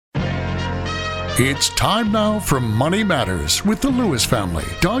It's time now for Money Matters with the Lewis family.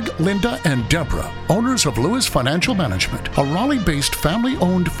 Doug, Linda, and Deborah, owners of Lewis Financial Management, a Raleigh-based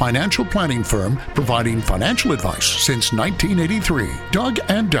family-owned financial planning firm providing financial advice since 1983. Doug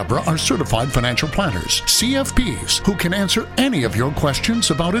and Deborah are certified financial planners, CFPs, who can answer any of your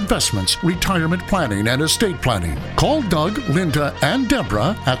questions about investments, retirement planning, and estate planning. Call Doug, Linda, and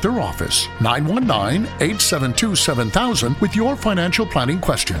Deborah at their office, 919-872-7000, with your financial planning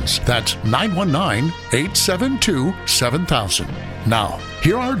questions. That's 919-872-7000. Now,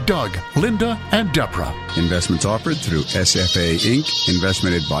 here are Doug, Linda, and Deborah. Investments offered through SFA Inc.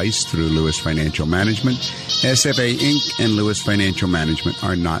 Investment advice through Lewis Financial Management. SFA Inc. and Lewis Financial Management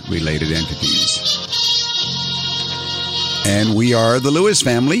are not related entities. And we are the Lewis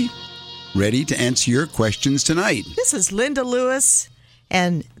family, ready to answer your questions tonight. This is Linda Lewis,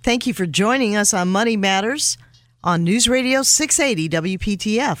 and thank you for joining us on Money Matters on News Radio 680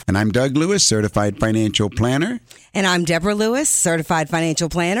 WPTF. And I'm Doug Lewis, certified financial planner. And I'm Deborah Lewis, certified financial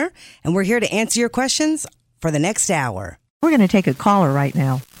planner. And we're here to answer your questions for the next hour. We're going to take a caller right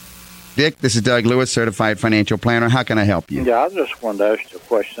now. Dick, this is Doug Lewis, certified financial planner. How can I help you? Yeah, I just wanted to ask you a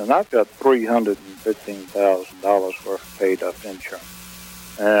question. I've got $315,000 worth of paid-up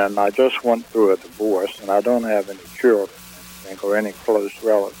insurance. And I just went through a divorce, and I don't have any children, I think, or any close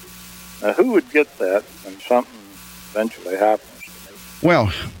relatives. Now, who would get that when something eventually happens to me? Well,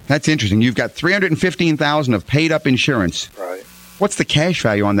 that's interesting. You've got $315,000 of paid-up insurance. Right. What's the cash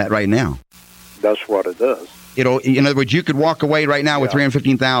value on that right now? That's what it does. In other words, you could walk away right now with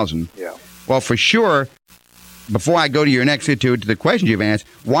 $315,000. Yeah. Well, for sure, before I go to your next to the question you've asked,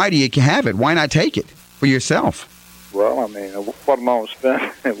 why do you have it? Why not take it for yourself? Well, I mean, what am I going to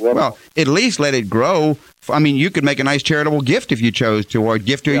spend? Well, at least let it grow. I mean, you could make a nice charitable gift if you chose to, or a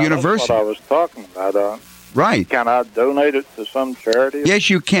gift to a university. That's what I was talking about. Right. Can I donate it to some charity? Yes,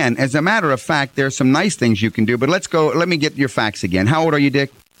 you can. As a matter of fact, there's some nice things you can do. But let me get your facts again. How old are you,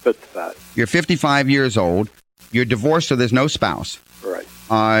 Dick? 55. You're 55 years old. You're divorced, so there's no spouse. Right.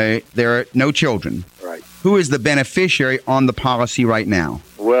 There are no children. Right. Who is the beneficiary on the policy right now?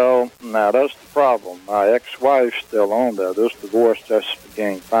 Well, now that's the problem. My ex-wife's still on there. This divorce just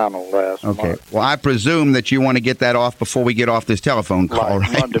became final last month. Well, I presume that you want to get that off before we get off this telephone call,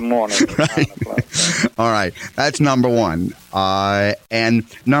 right? Monday morning at 9 o'clock. All right. That's number one. And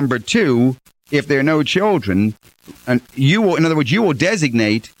number two, if there are no children, and you will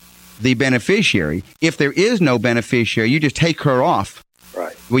designate the beneficiary. If there is no beneficiary, you just take her off.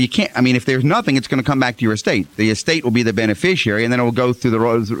 Right. Well, you can't. I mean, if there's nothing, it's going to come back to your estate. The estate will be the beneficiary, and then it will go through the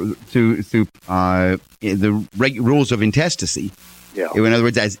rules of intestacy. Yeah. In other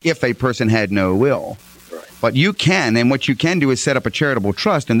words, as if a person had no will. Right. But you can, and what you can do is set up a charitable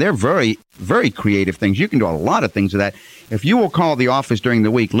trust, and they're very, very creative things. You can do a lot of things with that. If you will call the office during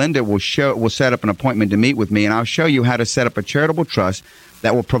the week, Linda will set up an appointment to meet with me, and I'll show you how to set up a charitable trust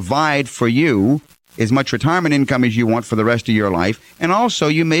that will provide for you as much retirement income as you want for the rest of your life. And also,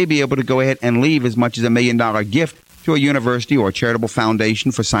 you may be able to go ahead and leave as much as $1 million gift to a university or a charitable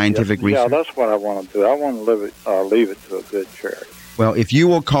foundation for scientific research. Yeah, that's what I want to do. I want to leave it to a good charity. Well, if you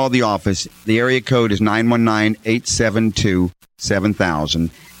will call the office, the area code is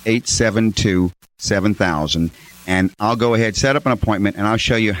 919-872-7000, 872-7000. And I'll go ahead, set up an appointment, and I'll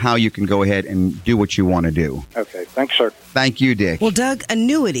show you how you can go ahead and do what you want to do. Okay. Thanks, sir. Thank you, Dick. Well, Doug,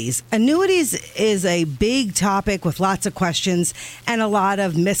 annuities. Annuities is a big topic with lots of questions and a lot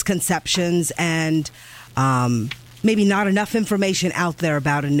of misconceptions and maybe not enough information out there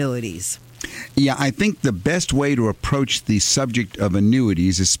about annuities. Yeah, I think the best way to approach the subject of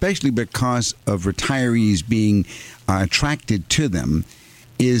annuities, especially because of retirees being attracted to them,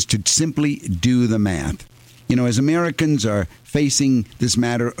 is to simply do the math. You know, as Americans are facing this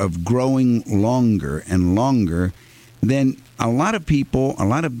matter of growing longer and longer, then a lot of people, a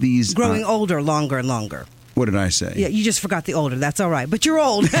lot of these... Growing older, longer and longer. What did I say? Yeah, you just forgot the older. That's all right. But you're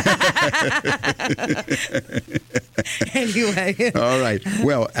old. Anyway. All right.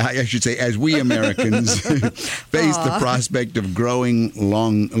 Well, I should say, as we Americans face the prospect of growing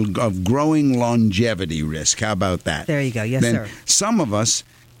longevity risk. How about that? There you go. Yes, then sir. Some of us,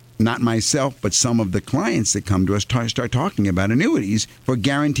 not myself, but some of the clients that come to us start talking about annuities for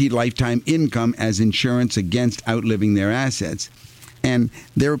guaranteed lifetime income as insurance against outliving their assets. And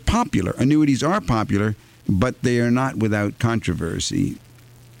they're popular. Annuities are popular, but they are not without controversy.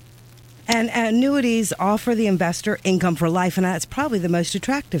 And annuities offer the investor income for life, and that's probably the most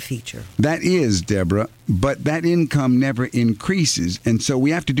attractive feature. That is, Deborah, but that income never increases, and so we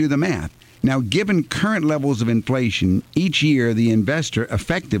have to do the math. Now, given current levels of inflation, each year the investor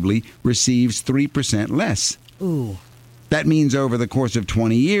effectively receives 3% less. Ooh. That means over the course of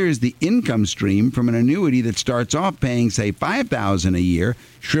 20 years, the income stream from an annuity that starts off paying, say, $5,000 a year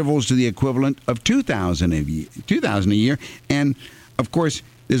shrivels to the equivalent of $2,000 a year. And, of course,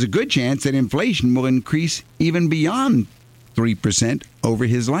 there's a good chance that inflation will increase even beyond 3% over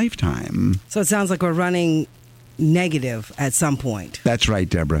his lifetime. So it sounds like we're running negative at some point. That's right,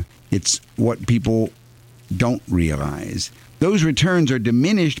 Deborah. It's what people don't realize. Those returns are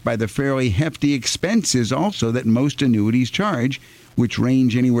diminished by the fairly hefty expenses also that most annuities charge, which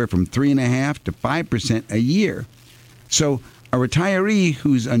range anywhere from 3.5% to 5% a year. So a retiree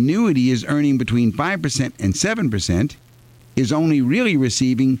whose annuity is earning between 5% and 7% is only really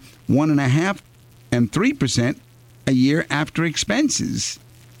receiving 1.5% and 3% a year after expenses.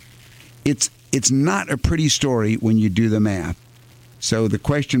 It's not a pretty story when you do the math. So the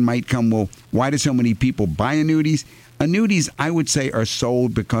question might come, well, why do so many people buy annuities? Annuities, I would say, are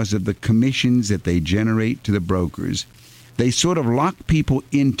sold because of the commissions that they generate to the brokers. They sort of lock people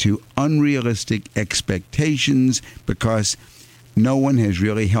into unrealistic expectations because no one has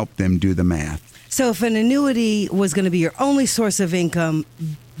really helped them do the math. So if an annuity was going to be your only source of income,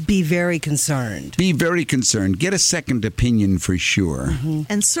 be very concerned. Be very concerned. Get a second opinion for sure. Mm-hmm.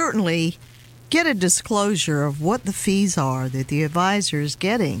 And certainly get a disclosure of what the fees are that the advisor is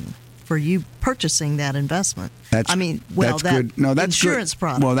getting for you purchasing that investment. That's good. No, that's insurance good.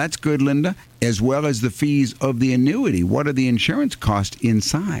 product. Well, that's good, Linda, as well as the fees of the annuity. What are the insurance costs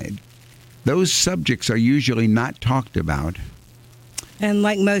inside? Those subjects are usually not talked about. And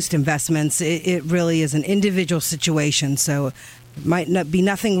like most investments, it really is an individual situation. So it might not be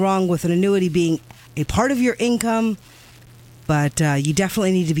nothing wrong with an annuity being a part of your income, but you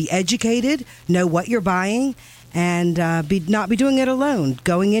definitely need to be educated, know what you're buying, and not be doing it alone.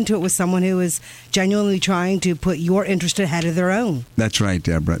 Going into it with someone who is genuinely trying to put your interest ahead of their own. That's right,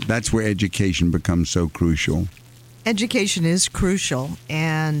 Deborah. That's where education becomes so crucial. Education is crucial,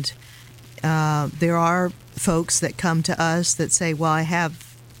 and there are folks that come to us that say, well, I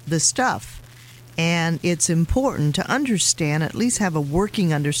have the stuff. And it's important to understand, at least have a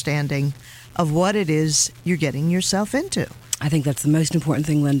working understanding of what it is you're getting yourself into. I think that's the most important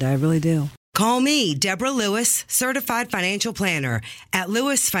thing, Linda. I really do. Call me, Deborah Lewis, Certified Financial Planner at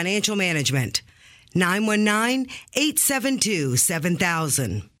Lewis Financial Management.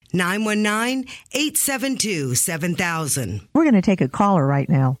 919-872-7000. 919-872-7000. We're going to take a caller right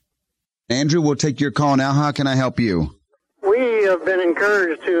now. Andrew, we'll take your call now. How can I help you? We have been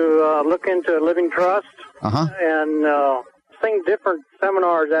encouraged to look into living trust and seen different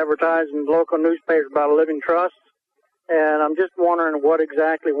seminars advertised in local newspapers about a living trust. And I'm just wondering what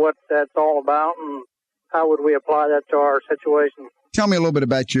that's all about and how would we apply that to our situation. Tell me a little bit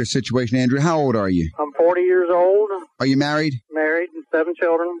about your situation, Andrew. How old are you? I'm 40 years old. Are you married? Married and 7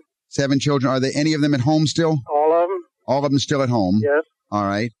 children. 7 children. Are they any of them at home still? All of them. All of them still at home? Yes. All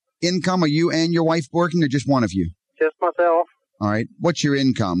right. Income, are you and your wife working or just one of you? Just myself. All right. What's your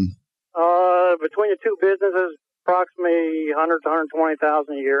income? Between the two businesses, approximately $100,000 to $120,000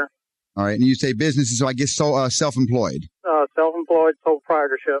 a year. All right. And you say businesses, so I guess self-employed. Self-employed, sole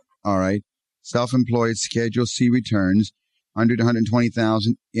proprietorship. All right. Self-employed, Schedule C returns, $100,000 to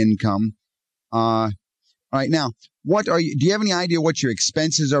 $120,000 income. All right. Now, do you have any idea what your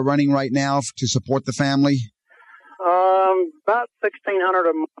expenses are running right now to support the family? About $1,600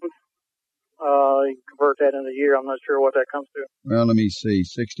 a month. You convert that into a year. I'm not sure what that comes to. Well, let me see.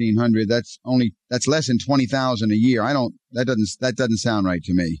 $1,600. That's less than $20,000 a year. That doesn't sound right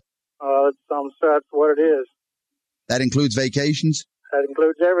to me. That's what it is. That includes vacations? That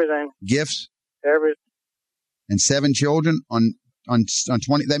includes everything. Gifts? Everything. And 7 children on 20.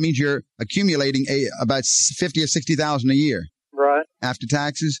 That means you're accumulating about $50,000 or $60,000 a year. Right. After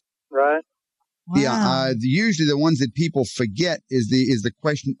taxes. Right. Wow. Yeah. Usually the ones that people forget is the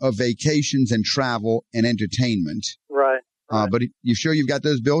question of vacations and travel and entertainment. Right. But you sure you've got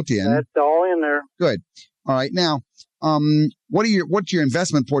those built in? That's all in there. Good. All right. Now, what's your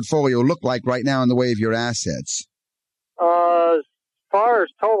investment portfolio look like right now in the way of your assets? As far as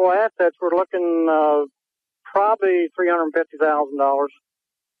total assets, we're looking probably $350,000.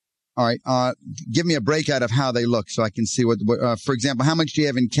 All right. Give me a breakout of how they look so I can see what for example, how much do you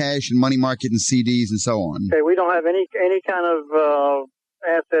have in cash and money market and CDs and so on? Okay, we don't have any kind of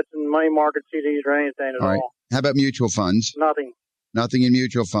assets in money market, CDs, or anything at all. How about mutual funds? Nothing. Nothing in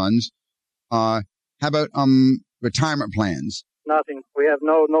mutual funds. How about retirement plans? Nothing. We have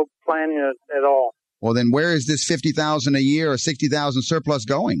no planning at all. Well, then where is this $50,000 a year or $60,000 surplus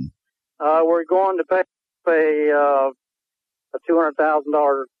going? We're going to pay a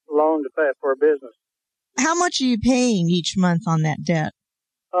 $200,000 loan to pay for a business. How much are you paying each month on that debt?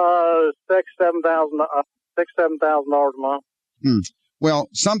 $6,000, $7,000 $6,000-7,000 a month. Well,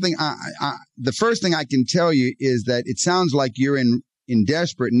 something the first thing I can tell you is that it sounds like you're in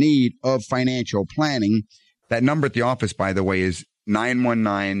desperate need of financial planning. That number at the office, by the way, is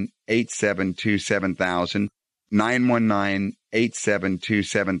 919-872-7000,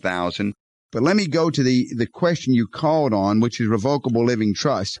 919-872-7000. But let me go to the question you called on, which is revocable living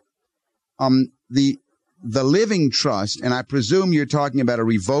trust. The living trust, and I presume you're talking about a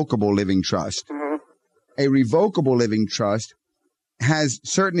revocable living trust. Mm-hmm. A revocable living trust has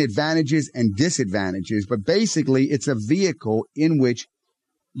certain advantages and disadvantages, but basically it's a vehicle in which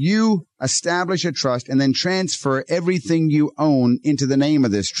you establish a trust and then transfer everything you own into the name of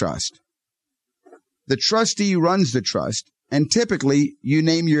this trust. The trustee runs the trust, and typically you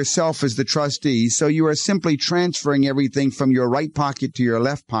name yourself as the trustee, so you are simply transferring everything from your right pocket to your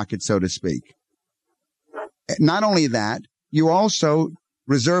left pocket, so to speak. Not only that, you also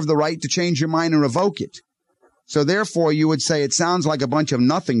reserve the right to change your mind and revoke it. So therefore, you would say it sounds like a bunch of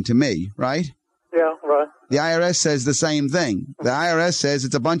nothing to me, right? Yeah, right. The IRS says the same thing. The IRS says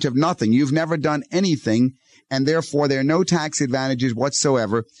it's a bunch of nothing. You've never done anything, and therefore there are no tax advantages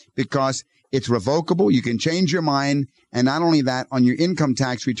whatsoever because it's revocable. You can change your mind, and not only that, on your income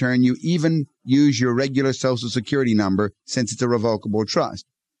tax return, you even use your regular Social Security number since it's a revocable trust.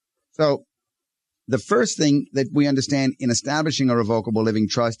 So the first thing that we understand in establishing a revocable living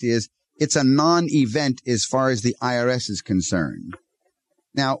trust is it's a non-event as far as the IRS is concerned.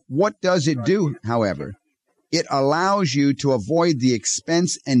 Now, what does it do, however? It allows you to avoid the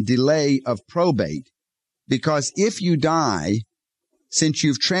expense and delay of probate, because if you die, since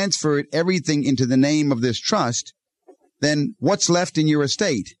you've transferred everything into the name of this trust, then what's left in your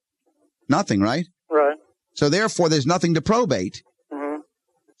estate? Nothing, right? Right. So therefore, there's nothing to probate. Mm-hmm.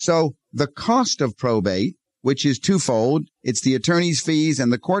 So the cost of probate, which is twofold, it's the attorney's fees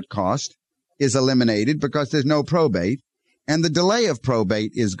and the court cost, is eliminated because there's no probate. And the delay of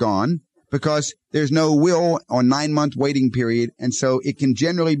probate is gone because there's no will or 9-month waiting period. And so it can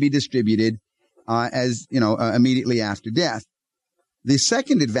generally be distributed immediately after death. The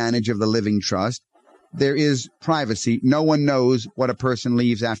second advantage of the living trust, there is privacy. No one knows what a person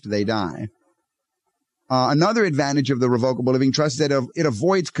leaves after they die. Another advantage of the revocable living trust is that it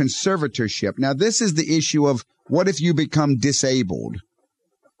avoids conservatorship. Now, this is the issue of what if you become disabled?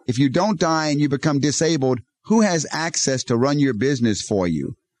 If you don't die and you become disabled, who has access to run your business for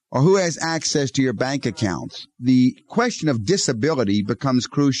you? Or who has access to your bank accounts? The question of disability becomes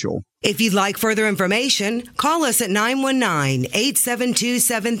crucial. If you'd like further information, call us at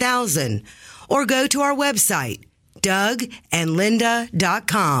 919-872-7000 or go to our website,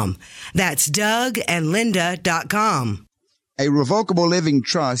 DougAndLinda.com. That's DougAndLinda.com. A revocable living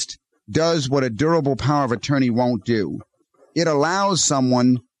trust does what a durable power of attorney won't do. It allows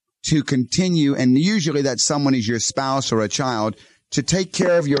someone to continue, and usually that someone is your spouse or a child, to take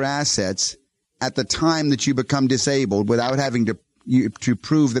care of your assets at the time that you become disabled without having to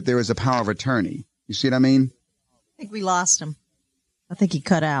prove that there is a power of attorney. You see what I mean? I think we lost him. I think he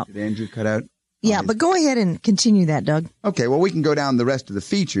cut out. Did Andrew cut out? Yeah, but go ahead and continue that, Doug. Okay, well, we can go down the rest of the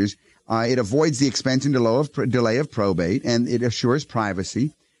features. It avoids the expense and delay of probate, and it assures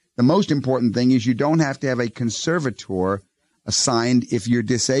privacy. The most important thing is you don't have to have a conservator assigned if you're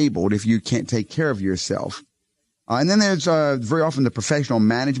disabled, if you can't take care of yourself. And then there's very often the professional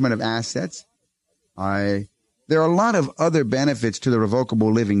management of assets. There are a lot of other benefits to the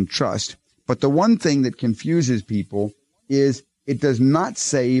revocable living trust, but the one thing that confuses people is it does not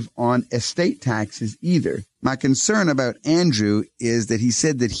save on estate taxes either. My concern about Andrew is that he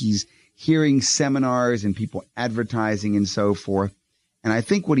said that he's hearing seminars and people advertising and so forth. And I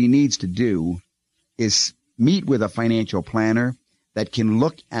think what he needs to do is meet with a financial planner that can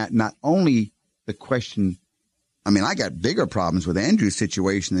look at not only the question. I mean, I got bigger problems with Andrew's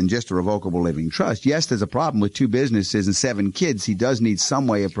situation than just a revocable living trust. Yes, there's a problem with 2 businesses and 7 kids. He does need some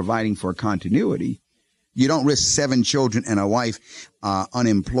way of providing for continuity. You don't risk 7 children and a wife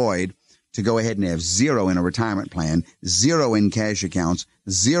unemployed to go ahead and have 0 in a retirement plan, 0 in cash accounts,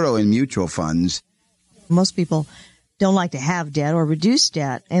 0 in mutual funds. Most people don't like to have debt or reduce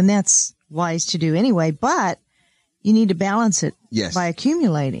debt, and that's wise to do anyway, but you need to balance it by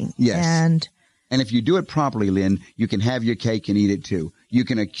accumulating. Yes. And if you do it properly, Lynn, you can have your cake and eat it too. You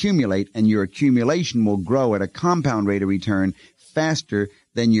can accumulate, and your accumulation will grow at a compound rate of return faster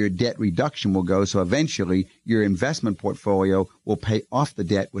than your debt reduction will go. So eventually, your investment portfolio will pay off the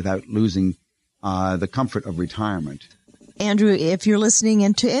debt without losing the comfort of retirement. Andrew, if you're listening,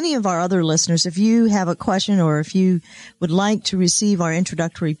 and to any of our other listeners, if you have a question or if you would like to receive our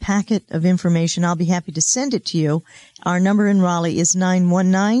introductory packet of information, I'll be happy to send it to you. Our number in Raleigh is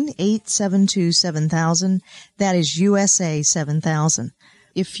 919-872-7000. That is USA 7000.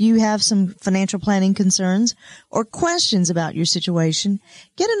 If you have some financial planning concerns or questions about your situation,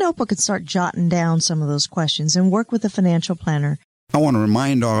 get a notebook and start jotting down some of those questions and work with a financial planner. I want to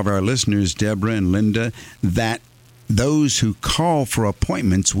remind all of our listeners, Deborah and Linda, that those who call for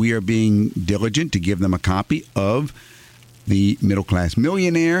appointments, we are being diligent to give them a copy of The Middle Class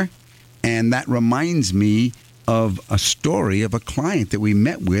Millionaire. And that reminds me of a story of a client that we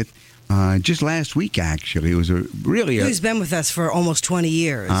met with just last week, actually. It was who's been with us for almost 20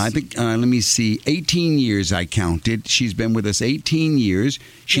 years. I think, let me see, 18 years I counted. She's been with us 18 years.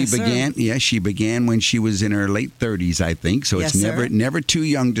 She began when she was in her late 30s, I think. So it's never too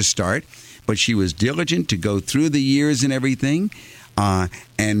young to start. But she was diligent to go through the years and everything.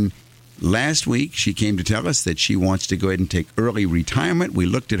 And last week, she came to tell us that she wants to go ahead and take early retirement. We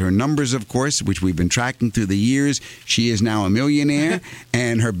looked at her numbers, of course, which we've been tracking through the years. She is now a millionaire.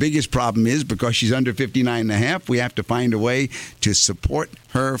 And her biggest problem is because she's under 59 and a half, we have to find a way to support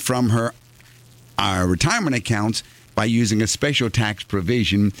her from her retirement accounts by using a special tax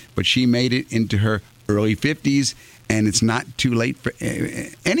provision. But she made it into her early 50s. And it's not too late for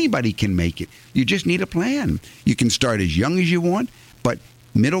anybody can make it. You just need a plan. You can start as young as you want, but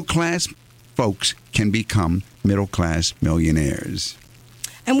middle-class folks can become middle-class millionaires.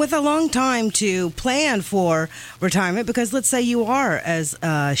 And with a long time to plan for retirement, because let's say you are, as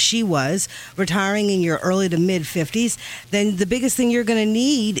she was, retiring in your early to mid-50s, then the biggest thing you're going to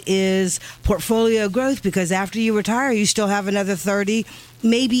need is portfolio growth, because after you retire, you still have another 30,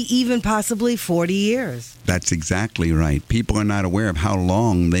 maybe even possibly 40 years. That's exactly right. People are not aware of how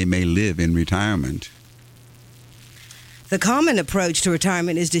long they may live in retirement. The common approach to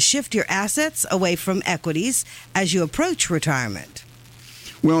retirement is to shift your assets away from equities as you approach retirement.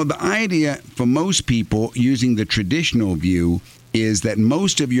 Well, the idea for most people using the traditional view is that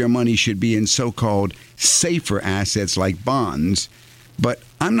most of your money should be in so-called safer assets like bonds. But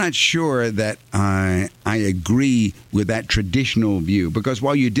I'm not sure that I agree with that traditional view, because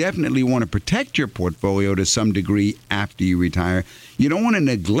while you definitely want to protect your portfolio to some degree after you retire, you don't want to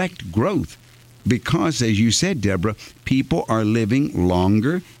neglect growth. Because, as you said, Deborah, people are living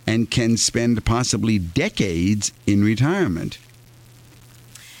longer and can spend possibly decades in retirement.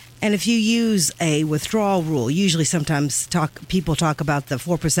 And if you use a withdrawal rule, usually sometimes people talk about the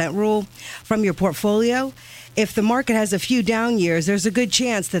 4% rule from your portfolio. If the market has a few down years, there's a good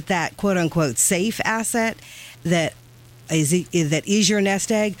chance that quote-unquote safe asset that is your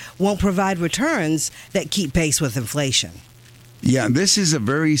nest egg won't provide returns that keep pace with inflation. Yeah, this is a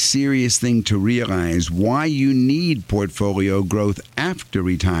very serious thing to realize, why you need portfolio growth after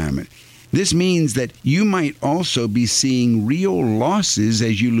retirement. This means that you might also be seeing real losses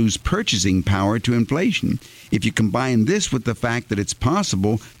as you lose purchasing power to inflation. If you combine this with the fact that it's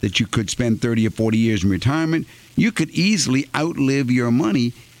possible that you could spend 30 or 40 years in retirement, you could easily outlive your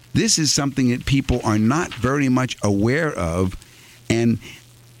money. This is something that people are not very much aware of. And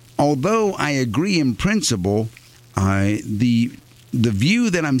although I agree in principle, the view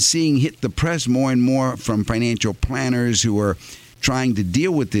that I'm seeing hit the press more and more from financial planners who are trying to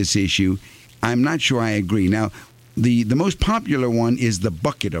deal with this issue, I'm not sure I agree. Now, the most popular one is the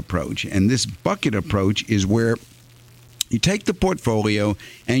bucket approach. And this bucket approach is where you take the portfolio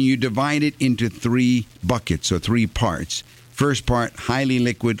and you divide it into 3 buckets or 3 parts. First part, highly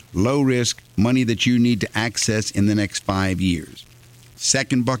liquid, low risk, money that you need to access in the next 5 years.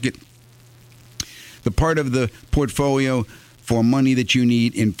 Second bucket, the part of the portfolio for money that you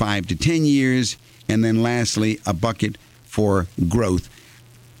need in 5 to 10 years. And then lastly, a bucket for growth.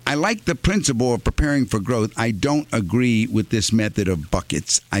 I like the principle of preparing for growth. I don't agree with this method of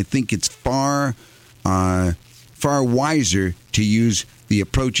buckets. I think it's far wiser to use the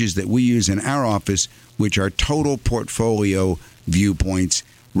approaches that we use in our office, which are total portfolio viewpoints,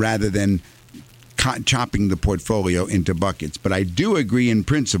 rather than chopping the portfolio into buckets. But I do agree in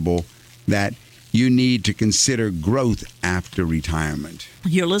principle that you need to consider growth after retirement.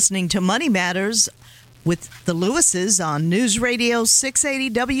 You're listening to Money Matters with the Lewises on News Radio 680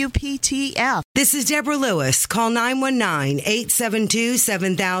 WPTF. This is Deborah Lewis. Call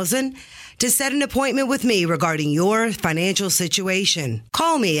 919-872-7000 to set an appointment with me regarding your financial situation.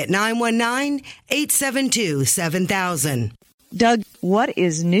 Call me at 919-872-7000. Doug, what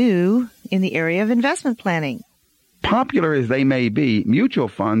is new in the area of investment planning? Popular as they may be, mutual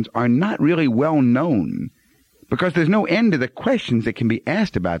funds are not really well known, because there's no end to the questions that can be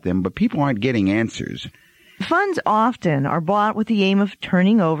asked about them, but people aren't getting answers. Funds often are bought with the aim of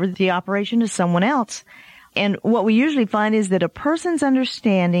turning over the operation to someone else. And what we usually find is that a person's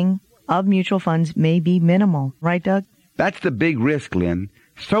understanding of mutual funds may be minimal. Right, Doug? That's the big risk, Lynn.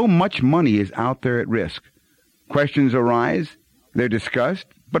 So much money is out there at risk. Questions arise, they're discussed,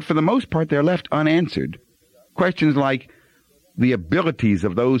 but for the most part they're left unanswered. Questions like the abilities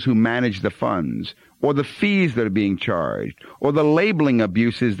of those who manage the funds, or the fees that are being charged, or the labeling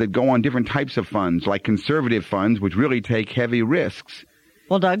abuses that go on different types of funds, like conservative funds, which really take heavy risks.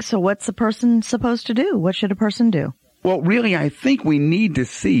 Well, Doug, so what's a person supposed to do? What should a person do? Well, really, I think we need to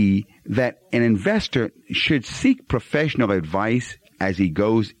see that an investor should seek professional advice as he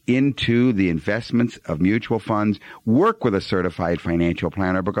goes into the investments of mutual funds, work with a certified financial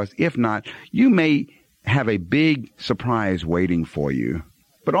planner, because if not, you may have a big surprise waiting for you.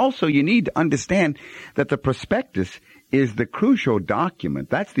 But also you need to understand that the prospectus is the crucial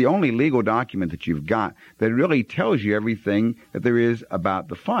document. That's the only legal document that you've got that really tells you everything that there is about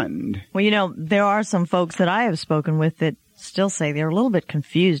the fund. Well, you know, there are some folks that I have spoken with that still say they're a little bit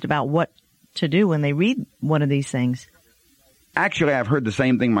confused about what to do when they read one of these things. Actually, I've heard the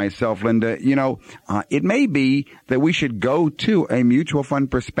same thing myself, Linda. You know, it may be that we should go to a mutual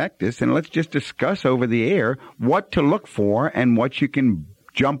fund prospectus and let's just discuss over the air what to look for and what you can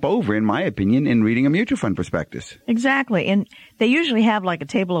jump over, in my opinion, in reading a mutual fund prospectus. Exactly. And they usually have like a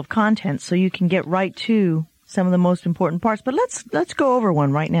table of contents so you can get right to some of the most important parts. But let's go over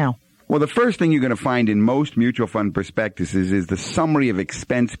one right now. Well, the first thing you're going to find in most mutual fund prospectuses is the summary of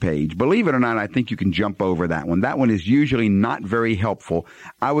expense page. Believe it or not, I think you can jump over that one. That one is usually not very helpful.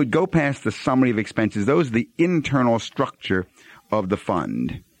 I would go past the summary of expenses. Those are the internal structure of the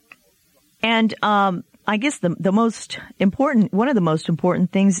fund. And I guess the most important, one of the most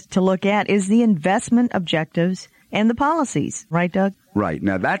important things to look at is the investment objectives and the policies. Right, Doug? Right.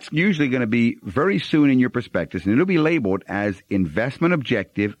 Now, that's usually going to be very soon in your prospectus, and it'll be labeled as investment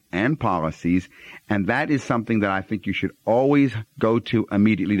objective and policies, and that is something that I think you should always go to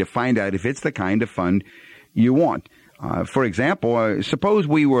immediately to find out if it's the kind of fund you want. For example, suppose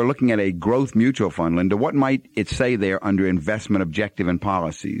we were looking at a growth mutual fund, Linda. What might it say there under investment objective and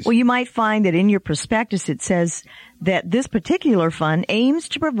policies? Well, you might find that in your prospectus it says that this particular fund aims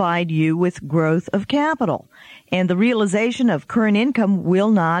to provide you with growth of capital, and the realization of current income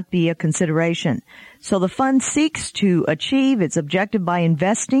will not be a consideration. So the fund seeks to achieve its objective by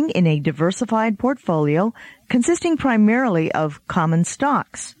investing in a diversified portfolio consisting primarily of common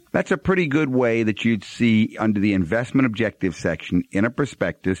stocks. That's a pretty good way that you'd see under the investment objective section in a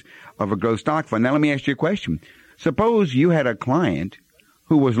prospectus of a growth stock fund. Now, let me ask you a question. Suppose you had a client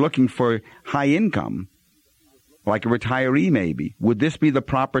who was looking for high income, like a retiree maybe. Would this be the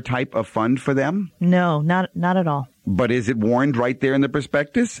proper type of fund for them? No, not at all. But is it warned right there in the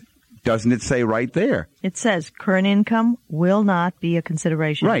prospectus? Doesn't it say right there? It says current income will not be a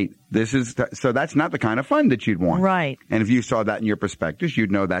consideration. Right. So that's not the kind of fund that you'd want. Right. And if you saw that in your prospectus,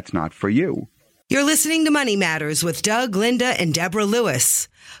 you'd know that's not for you. You're listening to Money Matters with Doug, Linda, and Deborah Lewis.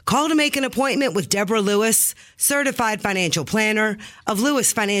 Call to make an appointment with Deborah Lewis, certified financial planner of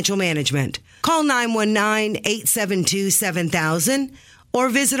Lewis Financial Management. Call 919-872-7000 or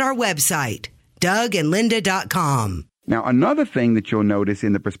visit our website, DougandLinda.com. Now, another thing that you'll notice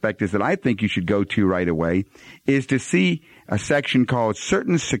in the prospectus that I think you should go to right away is to see a section called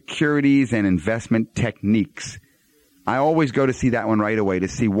Certain Securities and Investment Techniques. I always go to see that one right away to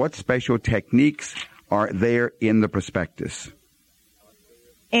see what special techniques are there in the prospectus.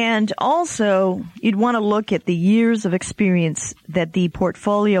 And also, you'd want to look at the years of experience that the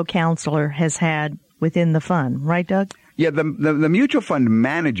portfolio counselor has had within the fund. Right, Doug? Yeah, the mutual fund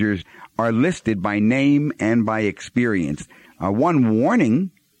managers are listed by name and by experience. One warning,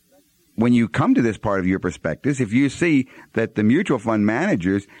 when you come to this part of your prospectus, if you see that the mutual fund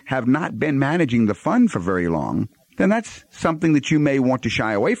managers have not been managing the fund for very long, then that's something that you may want to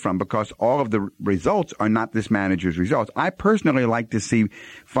shy away from because all of the results are not this manager's results. I personally like to see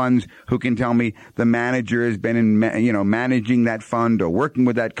funds who can tell me the manager has been managing that fund or working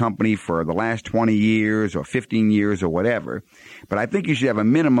with that company for the last 20 years or 15 years or whatever. But I think you should have a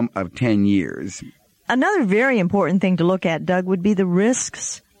minimum of 10 years. Another very important thing to look at, Doug, would be the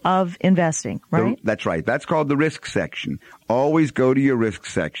risks of investing, right? That's right. That's called the risk section. Always go to your risk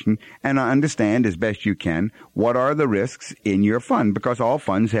section and understand as best you can what are the risks in your fund, because all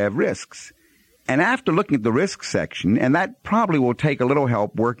funds have risks. And after looking at the risk section, and that probably will take a little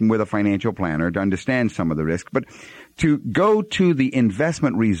help working with a financial planner to understand some of the risk, but to go to the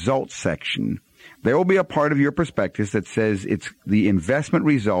investment results section, there will be a part of your prospectus that says it's the investment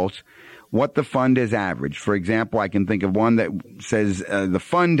results what the fund has averaged. For example, I can think of one that says the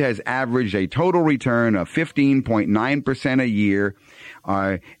fund has averaged a total return of 15.9% a year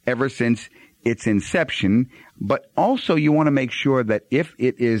ever since its inception. But also you want to make sure that if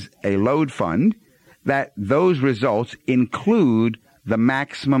it is a load fund, that those results include the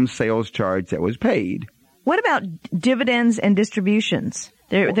maximum sales charge that was paid. What about dividends and distributions?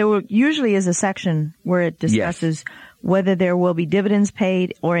 There usually is a section where it discusses whether there will be dividends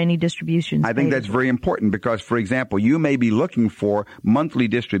paid or any distributions I think paid. that's very important because, for example, you may be looking for monthly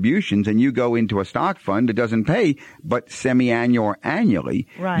distributions and you go into a stock fund that doesn't pay but semi-annual or annually.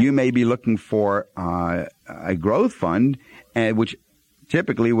 Right. You may be looking for a growth fund which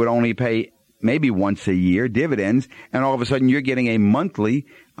typically would only pay maybe once a year dividends, and all of a sudden you're getting a monthly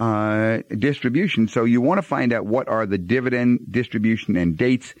distribution. So you want to find out what are the dividend distribution and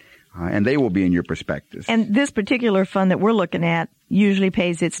dates, and they will be in your prospectus. And this particular fund that we're looking at usually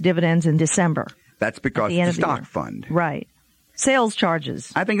pays its dividends in December. That's because it's a stock fund. Right. Sales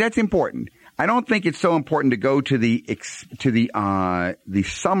charges. I think that's important. I don't think it's so important to go to the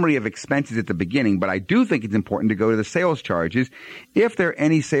summary of expenses at the beginning, but I do think it's important to go to the sales charges. If there are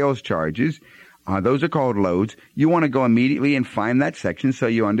any sales charges, those are called loads. You want to go immediately and find that section so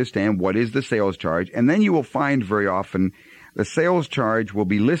you understand what is the sales charge, and then you will find very often the sales charge will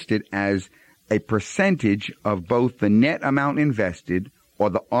be listed as a percentage of both the net amount invested or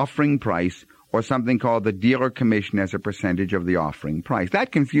the offering price, or something called the dealer commission as a percentage of the offering price.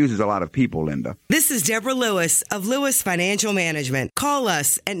 That confuses a lot of people, Linda. This is Deborah Lewis of Lewis Financial Management. Call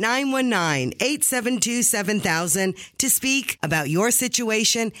us at 919-872-7000 to speak about your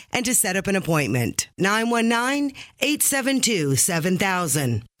situation and to set up an appointment.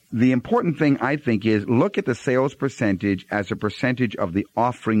 919-872-7000. The important thing, I think, is look at the sales percentage as a percentage of the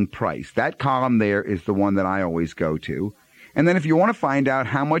offering price. That column there is the one that I always go to. And then if you want to find out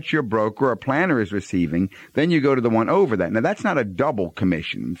how much your broker or planner is receiving, then you go to the one over that. Now, that's not a double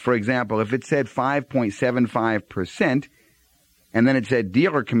commission. For example, if it said 5.75% and then it said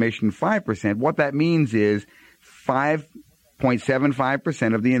dealer commission 5%, what that means is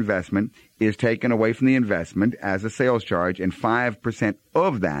 5.75% of the investment is taken away from the investment as a sales charge, and 5%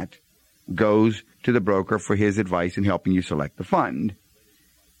 of that goes to the broker for his advice in helping you select the fund.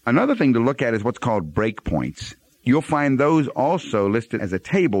 Another thing to look at is what's called break points. You'll find those also listed as a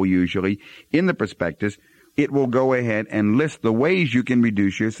table usually in the prospectus. It will go ahead and list the ways you can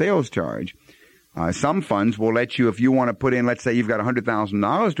reduce your sales charge. Some funds will let you, if you want to put in, let's say you've got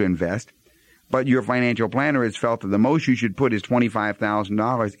 $100,000 to invest, but your financial planner has felt that the most you should put is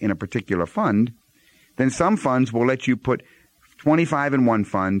 $25,000 in a particular fund, then some funds will let you put 25 in one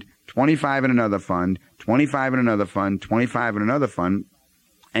fund, 25 in another fund, 25 in another fund, 25 in another fund,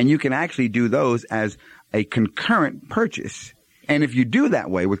 and you can actually do those as a concurrent purchase. And if you do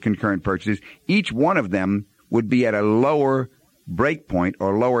that way with concurrent purchases, each one of them would be at a lower break point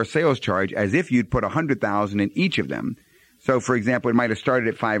or lower sales charge as if you'd put $100,000 in each of them. So, for example, it might have started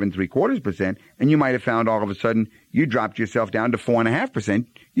at 5 3/4%, and you might have found all of a sudden you dropped yourself down to 4.5%.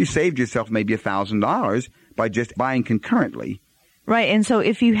 You saved yourself maybe $1,000 by just buying concurrently. Right. And so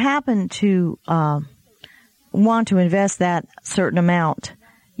if you happen to want to invest that certain amount,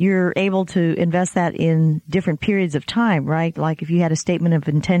 you're able to invest that in different periods of time, right? Like if you had a statement of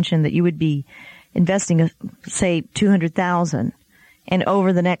intention that you would be investing, say, $200,000, and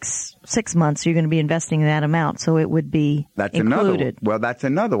over the next 6 months you're going to be investing that amount, so it would be included. That's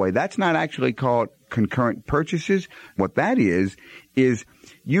another way. That's not actually called concurrent purchases. What that is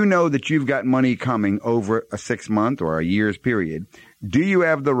you know that you've got money coming over a 6-month or a year's period. Do you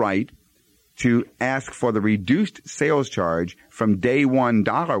have the right to ask for the reduced sales charge from day one,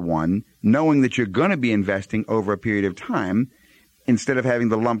 $1, knowing that you're going to be investing over a period of time instead of having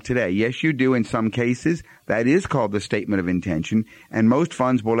the lump today? Yes, you do in some cases. That is called the statement of intention, and most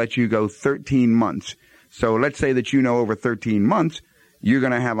funds will let you go 13 months. So let's say that you know over 13 months you're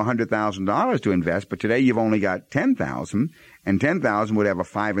going to have $100,000 to invest, but today you've only got $10,000, and $10,000 would have a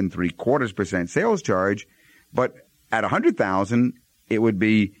 5 3/4% sales charge, but at $100,000 it would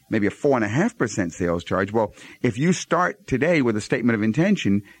be maybe a 4.5% sales charge. Well, if you start today with a statement of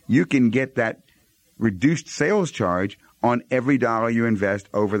intention, you can get that reduced sales charge on every dollar you invest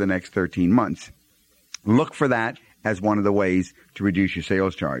over the next 13 months. Look for that as one of the ways to reduce your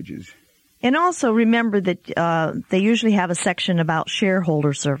sales charges. And also remember that they usually have a section about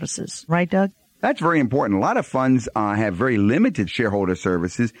shareholder services, right, Doug? That's very important. A lot of funds have very limited shareholder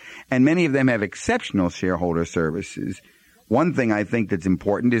services, and many of them have exceptional shareholder services. One thing I think that's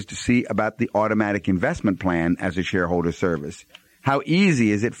important is to see about the automatic investment plan as a shareholder service. How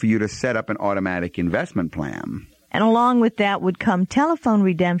easy is it for you to set up an automatic investment plan? And along with that would come telephone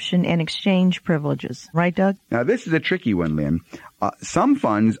redemption and exchange privileges. Right, Doug? Now, this is a tricky one, Lynn. Some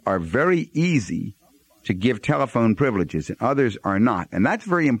funds are very easy to give telephone privileges, and others are not. And that's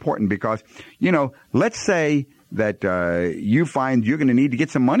very important because, let's say that you find you're going to need to get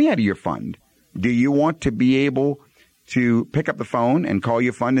some money out of your fund. Do you want to be able to pick up the phone and call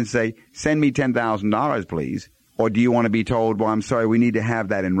your fund and say, send me $10,000, please? Or do you want to be told, well, I'm sorry, we need to have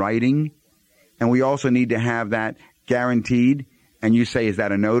that in writing, and we also need to have that guaranteed? And you say, is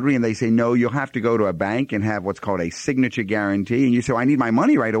that a notary? And they say, no, you'll have to go to a bank and have what's called a signature guarantee. And you say, I need my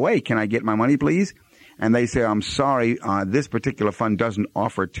money right away. Can I get my money, please? And they say, I'm sorry, this particular fund doesn't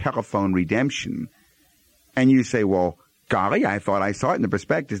offer telephone redemption. And you say, well, golly, I thought I saw it in the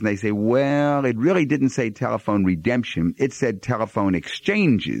prospectus. And they say, well, it really didn't say telephone redemption. It said telephone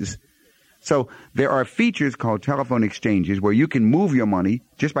exchanges. So there are features called telephone exchanges where you can move your money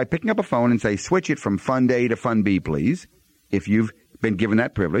just by picking up a phone and say, switch it from Fund A to Fund B, please, if you've been given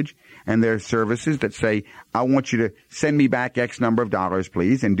that privilege. And there are services that say, I want you to send me back X number of dollars,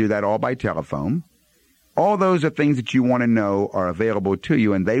 please, and do that all by telephone. All those are things that you want to know are available to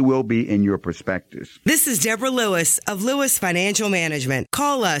you, and they will be in your prospectus. This is Deborah Lewis of Lewis Financial Management.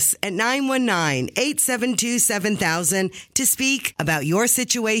 Call us at 919-872-7000 to speak about your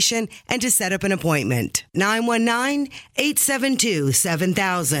situation and to set up an appointment.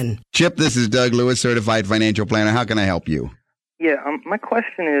 919-872-7000. Chip, this is Doug Lewis, Certified Financial Planner. How can I help you? Yeah, my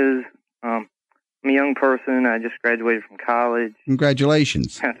question is, I'm a young person. I just graduated from college.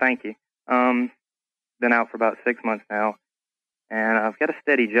 Congratulations. Thank you. Been out for about 6 months now, and I've got a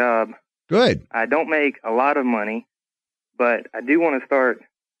steady job. Good. I don't make a lot of money, but I do want to start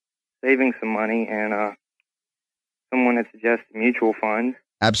saving some money, and someone had suggested mutual funds.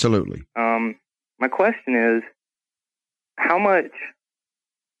 Absolutely. My question is, how much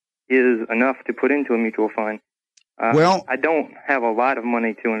is enough to put into a mutual fund? Well, I don't have a lot of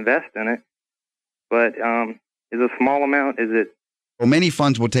money to invest in it, but is a small amount, is it? Well, many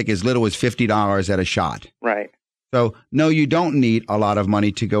funds will take as little as $50 at a shot. Right. So, no, you don't need a lot of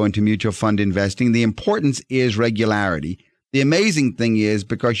money to go into mutual fund investing. The importance is regularity. The amazing thing is,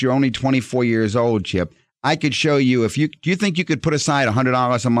 because you're only 24 years old, Chip, I could show you do you think you could put aside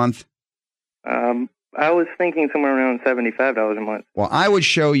 $100 a month? I was thinking somewhere around $75 a month. Well, I would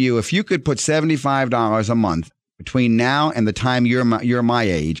show you if you could put $75 a month between now and the time you're my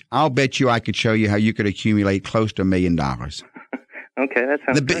age, I'll bet you I could show you how you could accumulate close to $1 million. Okay, that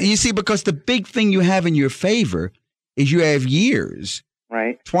sounds good. You see, because the big thing you have in your favor is you have years.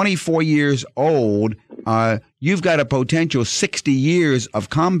 Right. 24 years old, you've got a potential 60 years of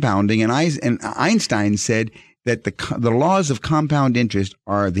compounding. And Einstein said that the laws of compound interest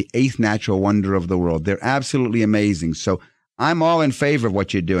are the eighth natural wonder of the world. They're absolutely amazing. So I'm all in favor of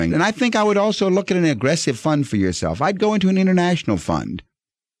what you're doing. And I think I would also look at an aggressive fund for yourself. I'd go into an international fund.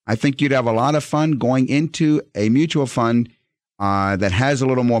 I think you'd have a lot of fun going into a mutual fund that has a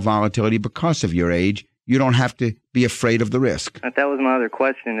little more volatility because of your age. You don't have to be afraid of the risk. That was my other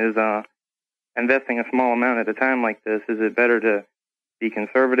question, is investing a small amount at a time like this, is it better to be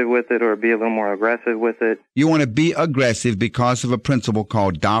conservative with it or be a little more aggressive with it? You want to be aggressive because of a principle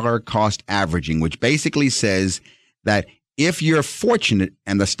called dollar cost averaging, which basically says that if you're fortunate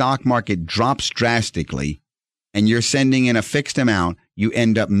and the stock market drops drastically and you're sending in a fixed amount, you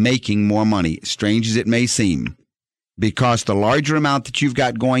end up making more money, strange as it may seem. Because the larger amount that you've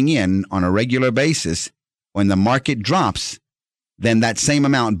got going in on a regular basis, when the market drops, then that same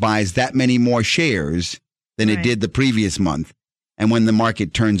amount buys that many more shares than it did the previous month. And when the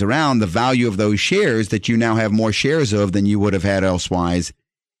market turns around, the value of those shares that you now have more shares of than you would have had elsewise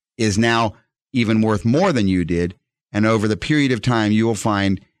is now even worth more than you did. And over the period of time, you will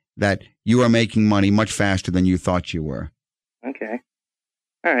find that you are making money much faster than you thought you were. Okay.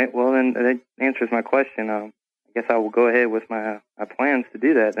 All right. Well, then that answers my question. I guess I will go ahead with my plans to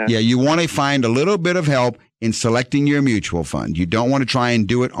do that then. Yeah, you want to find a little bit of help in selecting your mutual fund. You don't want to try and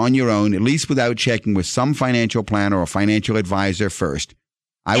do it on your own, at least without checking with some financial planner or financial advisor first.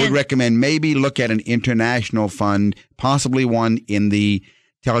 I would recommend maybe look at an international fund, possibly one in the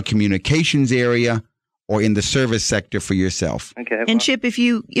telecommunications area or in the service sector for yourself. Okay. And Chip, if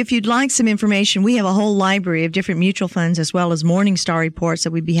you'd like some information, we have a whole library of different mutual funds as well as Morningstar reports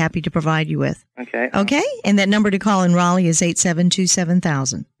that we'd be happy to provide you with. Okay. Okay? And that number to call in Raleigh is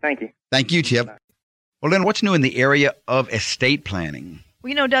 872-7000. Thank you. Thank you, Chip. Well, then what's new in the area of estate planning?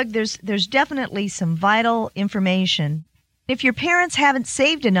 Well, Doug, there's definitely some vital information. If your parents haven't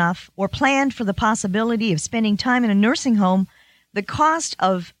saved enough or planned for the possibility of spending time in a nursing home, the cost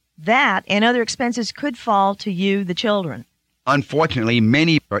of that and other expenses could fall to you, the children. Unfortunately,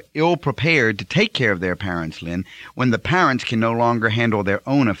 many are ill-prepared to take care of their parents, Lynn, when the parents can no longer handle their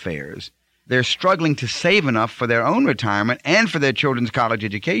own affairs. They're struggling to save enough for their own retirement and for their children's college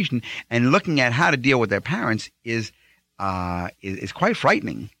education, and looking at how to deal with their parents is quite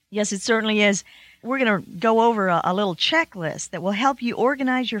frightening. Yes, it certainly is. We're going to go over a little checklist that will help you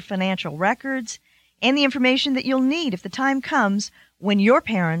organize your financial records and the information that you'll need if the time comes when your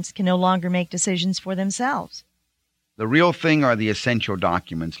parents can no longer make decisions for themselves. The real thing are the essential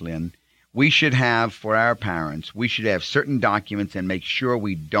documents, Lynn. We should have, for our parents, we should have certain documents and make sure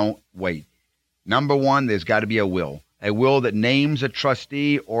we don't wait. Number one, there's got to be a will that names a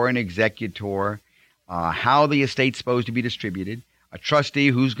trustee or an executor, how the estate's supposed to be distributed, a trustee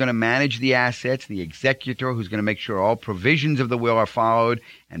who's going to manage the assets, the executor who's going to make sure all provisions of the will are followed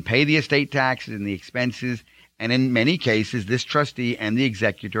and pay the estate taxes and the expenses. And in many cases, this trustee and the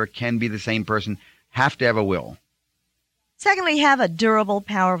executor can be the same person, have to have a will. Secondly, have a durable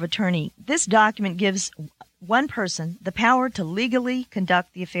power of attorney. This document gives one person the power to legally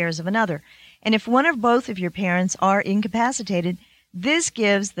conduct the affairs of another. And if one or both of your parents are incapacitated, this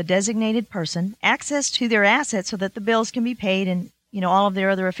gives the designated person access to their assets so that the bills can be paid and, all of their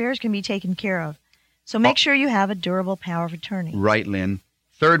other affairs can be taken care of. So make sure you have a durable power of attorney. Right, Lynn.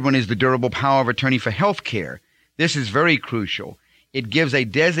 Third one is the durable power of attorney for health care. This is very crucial. It gives a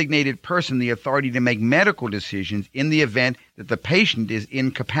designated person the authority to make medical decisions in the event that the patient is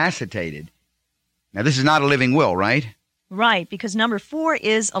incapacitated. Now, this is not a living will, right? Right, because number 4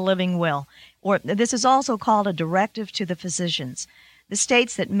 is a living will, or this is also called a directive to the physicians. This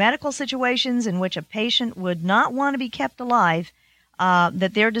states that medical situations in which a patient would not want to be kept alive,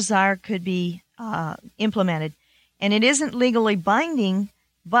 that their desire could be implemented. And it isn't legally binding,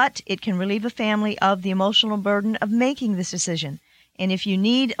 but it can relieve a family of the emotional burden of making this decision. And if you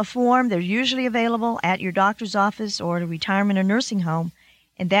need a form, they're usually available at your doctor's office or at a retirement or nursing home,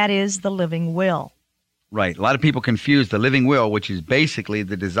 and that is the living will. Right. A lot of people confuse the living will, which is basically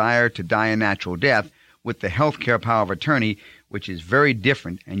the desire to die a natural death, with the health care power of attorney, which is very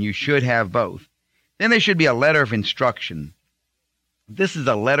different, and you should have both. Then there should be a letter of instruction. This is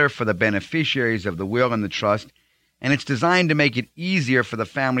a letter for the beneficiaries of the will and the trust, and it's designed to make it easier for the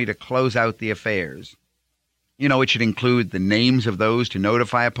family to close out the affairs. It should include the names of those to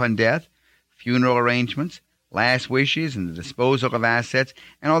notify upon death, funeral arrangements, last wishes, and the disposal of assets.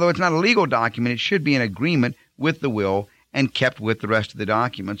 And although it's not a legal document, it should be in agreement with the will and kept with the rest of the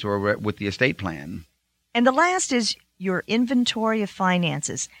documents or with the estate plan. And the last is your inventory of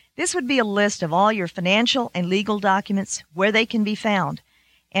finances. This would be a list of all your financial and legal documents, where they can be found.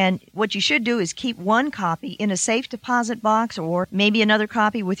 And what you should do is keep one copy in a safe deposit box, or maybe another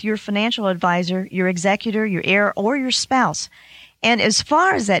copy with your financial advisor, your executor, your heir, or your spouse. And as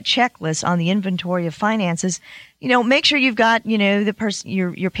far as that checklist on the inventory of finances, make sure you've got,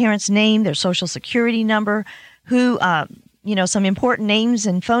 your parents' name, their social security number, who, some important names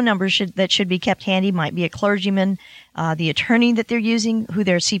and phone numbers that should be kept handy. Might be a clergyman, the attorney that they're using, who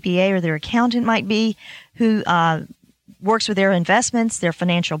their CPA or their accountant might be, who works with their investments, their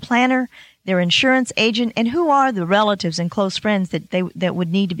financial planner, their insurance agent, and who are the relatives and close friends that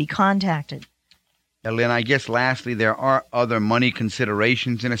would need to be contacted. Lynn, I guess lastly, there are other money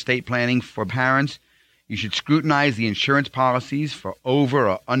considerations in estate planning for parents. You should scrutinize the insurance policies for over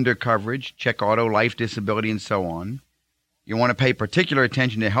or under coverage, check auto, life, disability, and so on. You want to pay particular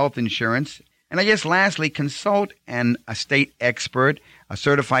attention to health insurance. And I guess lastly, consult an estate expert, a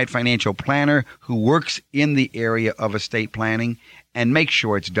certified financial planner who works in the area of estate planning, and make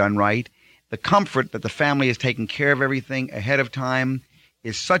sure it's done right. The comfort that the family is taking care of everything ahead of time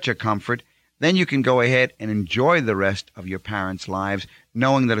is such a comfort. Then you can go ahead and enjoy the rest of your parents' lives,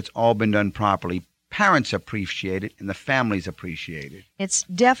 knowing that it's all been done properly. Parents appreciate it, and the families appreciate it. It's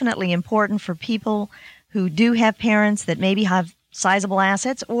definitely important for people who do have parents that maybe have sizable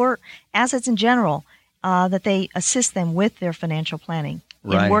assets or assets in general, that they assist them with their financial planning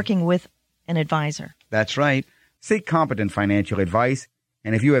in working with an advisor. That's right. Seek competent financial advice,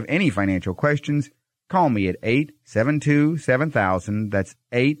 and if you have any financial questions, call me at 872-7000. That's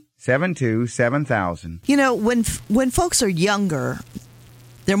 872-7000. When folks are younger,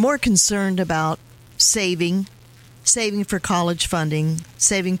 they're more concerned about saving for college funding,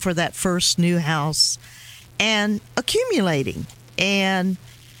 saving for that first new house, and accumulating and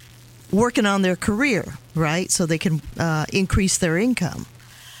working on their career, right? So they can increase their income.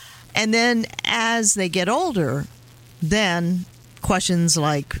 And then as they get older, then questions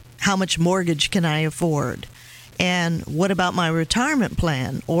like, how much mortgage can I afford? And what about my retirement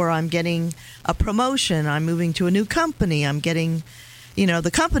plan? Or I'm getting a promotion, I'm moving to a new company, I'm getting,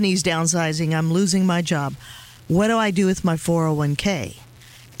 the company's downsizing, I'm losing my job. what do I do with my 401k?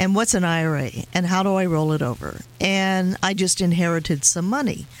 And what's an IRA? And how do I roll it over? And I just inherited some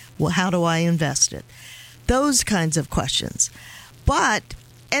money. Well, how do I invest it? Those kinds of questions.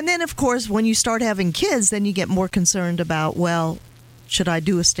 And then, of course, when you start having kids, then you get more concerned about, well, should I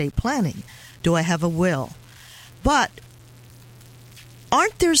do estate planning? Do I have a will? But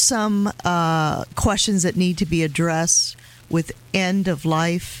aren't there some questions that need to be addressed with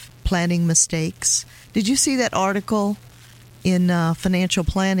end-of-life planning mistakes? Did you see that article in Financial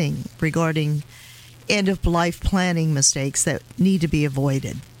Planning regarding end-of-life planning mistakes that need to be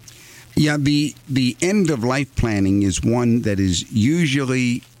avoided? Yeah, the end-of-life planning is one that is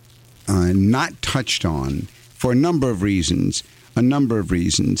usually not touched on for a number of reasons.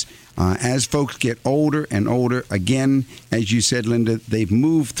 As folks get older and older, again, as you said, Linda, they've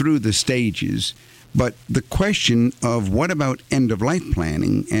moved through the stages. But the question of what about end-of-life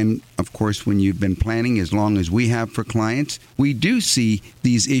planning, and of course when you've been planning as long as we have for clients, we do see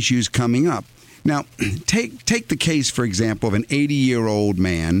these issues coming up. Now, take the case, for example, of an 80-year-old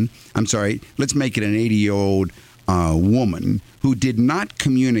man. Let's make it an 80-year-old woman who did not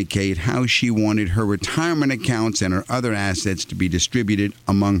communicate how she wanted her retirement accounts and her other assets to be distributed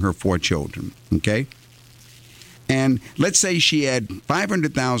among her 4 children. Okay? And let's say she had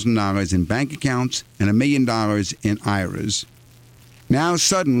 $500,000 in bank accounts and $1 million in IRAs. Now,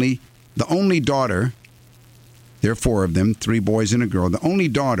 suddenly, the only daughter, there are 4 of them, 3 boys and a girl, the only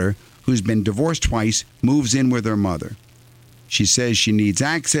daughter who's been divorced twice moves in with her mother. She says she needs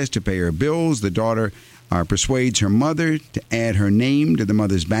access to pay her bills. The daughter persuades her mother to add her name to the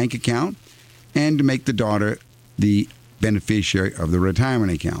mother's bank account and to make the daughter the beneficiary of the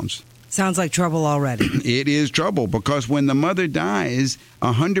retirement accounts. Sounds like trouble already. It is trouble because when the mother dies,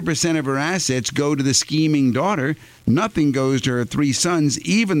 100% of her assets go to the scheming daughter. Nothing goes to her 3 sons,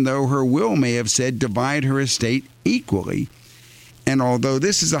 even though her will may have said divide her estate equally. And although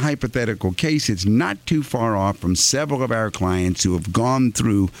this is a hypothetical case, it's not too far off from several of our clients who have gone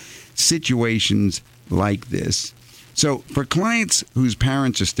through situations like this. So for clients whose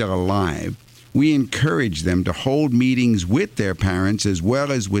parents are still alive, we encourage them to hold meetings with their parents as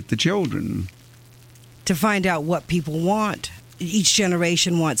well as with the children. To find out what people want. Each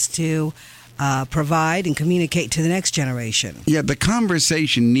generation wants to provide and communicate to the next generation. Yeah, the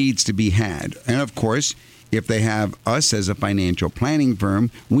conversation needs to be had. And of course, if they have us as a financial planning firm,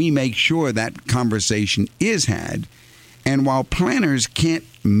 we make sure that conversation is had. And while planners can't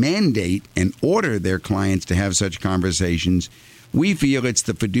mandate and order their clients to have such conversations, we feel it's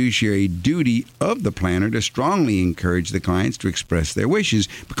the fiduciary duty of the planner to strongly encourage the clients to express their wishes,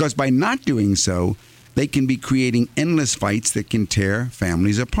 because by not doing so, they can be creating endless fights that can tear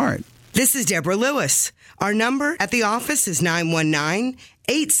families apart. This is Deborah Lewis. Our number at the office is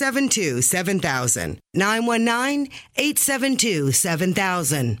 919-872-7000.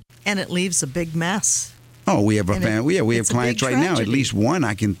 919-872-7000. And it leaves a big mess. Oh, we have we have clients right now, at least one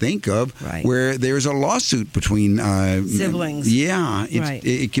I can think of, where there's a lawsuit between siblings. Yeah,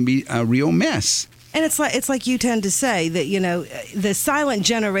 it can be a real mess. And it's like you tend to say that, you know, the silent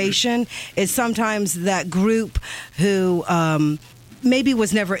generation is sometimes that group who maybe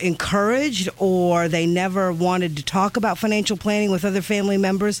was never encouraged, or they never wanted to talk about financial planning with other family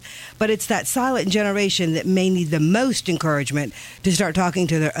members. But it's that silent generation that may need the most encouragement to start talking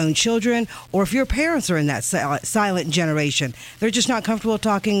to their own children. Or if your parents are in that silent generation, they're just not comfortable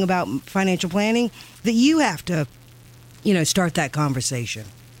talking about financial planning, that you have to, you know, start that conversation.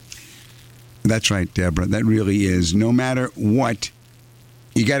 That's right, Deborah. That really is. No matter what,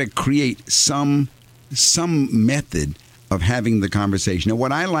 you got to create some method of having the conversation. Now,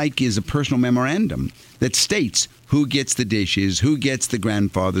 what I like is a personal memorandum that states who gets the dishes, who gets the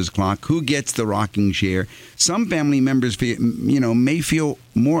grandfather's clock, who gets the rocking chair. Some family members, may feel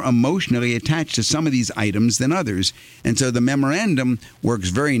more emotionally attached to some of these items than others, and so the memorandum works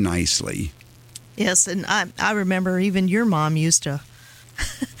very nicely. Yes, and I remember even your mom used to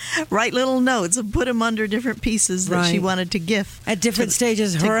write little notes and put them under different pieces that she wanted to give at different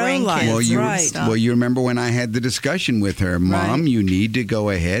stages of her own life. Well, you remember when I had the discussion with her, Mom, you need to go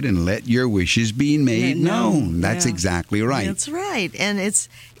ahead and let your wishes be made known. That's exactly right. That's right. And it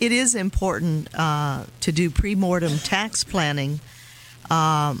is important to do pre-mortem tax planning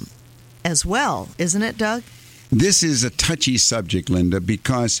as well, isn't it, Doug? This is a touchy subject, Linda,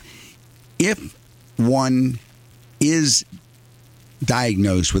 because if one is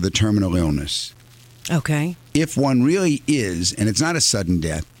diagnosed with a terminal illness. Okay. If one really is, and it's not a sudden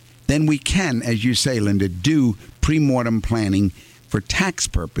death, then we can, as you say, Linda, do pre-mortem planning for tax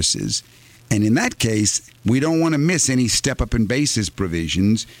purposes. And in that case, we don't want to miss any step-up in basis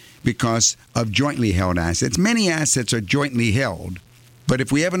provisions, because of jointly held assets. Many assets are jointly held, but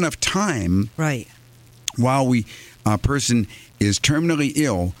if we have enough time, right, while a person is terminally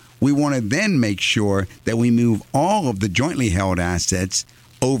ill, we want to then make sure that we move all of the jointly held assets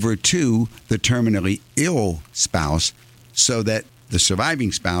over to the terminally ill spouse so that the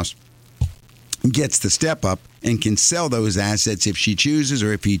surviving spouse gets the step up and can sell those assets if she chooses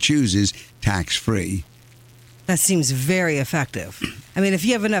or if he chooses tax-free. That seems very effective. I mean, if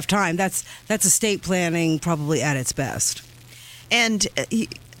you have enough time, that's estate planning probably at its best. And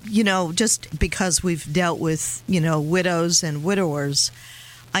just because we've dealt with widows and widowers,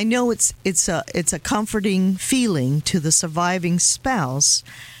 I know it's a comforting feeling to the surviving spouse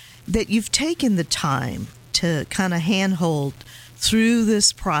that you've taken the time to kind of handhold through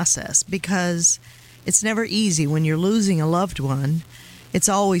this process, because it's never easy when you're losing a loved one. It's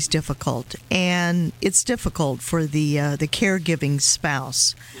always difficult, and it's difficult for the caregiving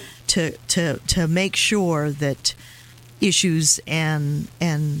spouse to make sure that issues and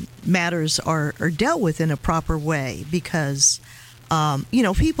matters are dealt with in a proper way, because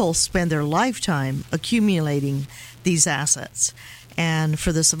people spend their lifetime accumulating these assets, and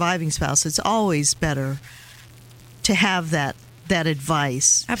for the surviving spouse, it's always better to have that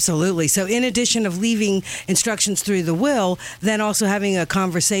advice. Absolutely. So in addition of leaving instructions through the will, then also having a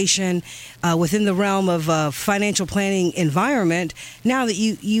conversation within the realm of a financial planning environment, now that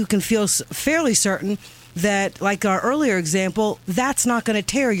you can feel fairly certain that, like our earlier example, that's not going to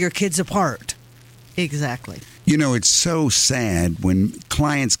tear your kids apart. Exactly. It's so sad when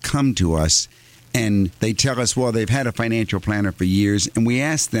clients come to us and they tell us, well, they've had a financial planner for years, and we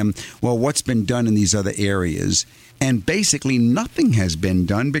ask them, well, what's been done in these other areas? And basically nothing has been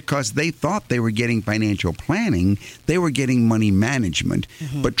done because they thought they were getting financial planning. They were getting money management.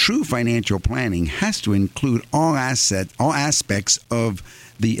 Mm-hmm. But true financial planning has to include all aspects of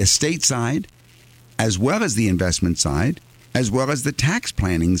the estate side, as well as the investment side, as well as the tax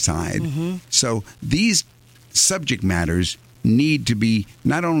planning side. Mm-hmm. So these subject matters need to be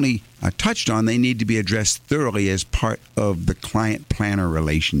not only touched on, they need to be addressed thoroughly as part of the client-planner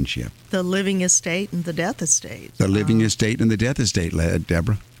relationship. The living estate and the death estate. The living estate and the death estate,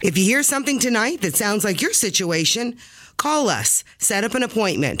 Deborah. If you hear something tonight that sounds like your situation, call us. Set up an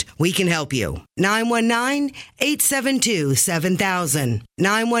appointment. We can help you. 919-872-7000.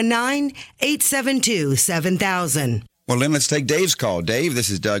 919-872-7000. Well, then let's take Dave's call. Dave, this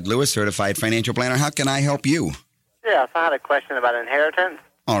is Doug Lewis, Certified Financial Planner. How can I help you? Yes, I had a question about inheritance.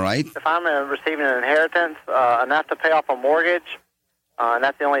 All right. If I'm receiving an inheritance, enough to pay off a mortgage, and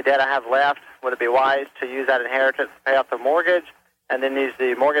that's the only debt I have left, would it be wise to use that inheritance to pay off the mortgage, and then use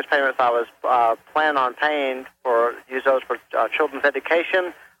the mortgage payments I was planning on paying use those for children's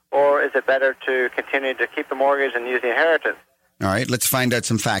education, or is it better to continue to keep the mortgage and use the inheritance? All right, let's find out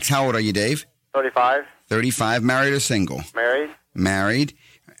some facts. How old are you, Dave? 35. 35, married or single? Married. Married.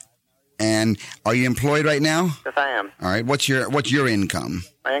 And are you employed right now? Yes, I am. All right. What's your income?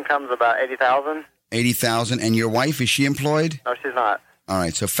 My income's about $80,000. $80,000. And your wife, is she employed? No, she's not. All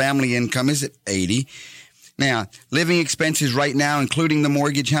right. So family income is at $80,000. Now, living expenses right now, including the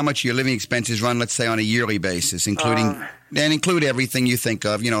mortgage, how much your living expenses run, let's say, on a yearly basis, including and include everything you think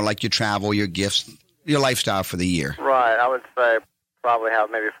of, like your travel, your gifts, your lifestyle for the year? Right. I would say probably have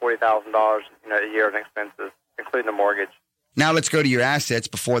maybe $40,000, a year in expenses, including the mortgage. Now let's go to your assets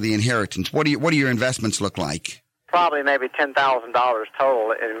before the inheritance. What do your investments look like? Probably maybe $10,000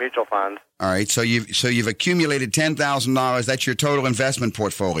 total in mutual funds. All right, so you've accumulated $10,000. That's your total investment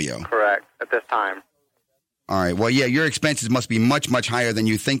portfolio. Correct, at this time. All right. Well, yeah, your expenses must be much, much higher than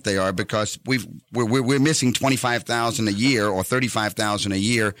you think they are, because we're missing $25,000 a year or $35,000 a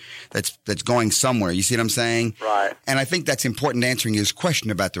year. That's going somewhere. You see what I'm saying? Right. And I think that's important, answering his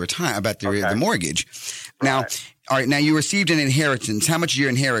question about the mortgage. Now, all right. Now you received an inheritance. How much is your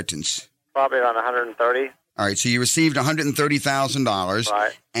inheritance? Probably around $130,000. All right. So you received $130,000.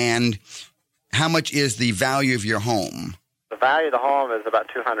 Right. And how much is the value of your home? The value of the home is about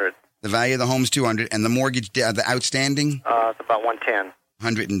 $200,000. The value of the home is $200,000, and the mortgage, the outstanding? It's about $110,000.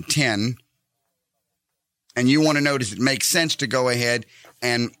 $110,000. And you want to know, does it make sense to go ahead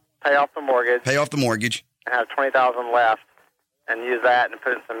and pay off the mortgage? Pay off the mortgage. And have $20,000 left, and use that and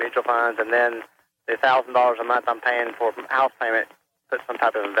put it in some mutual funds, and then the $1,000 a month I'm paying for house payment, put some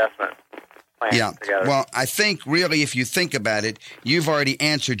type of investment plan together. Well, I think really, if you think about it, you've already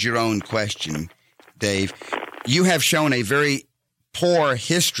answered your own question, Dave. You have shown a very poor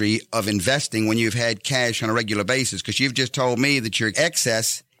history of investing when you've had cash on a regular basis, because you've just told me that your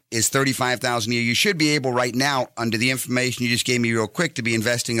excess is $35,000 a year. You should be able right now, under the information you just gave me real quick, to be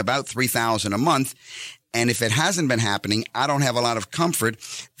investing about $3,000 a month. And if it hasn't been happening, I don't have a lot of comfort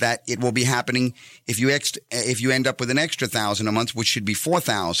that it will be happening if you end up with an extra $1,000 a month, which should be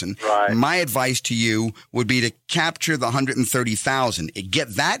 $4,000. Right. My advice to you would be to capture the $130,000,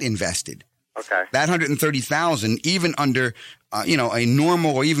 get that invested. Okay. That $130,000, even under a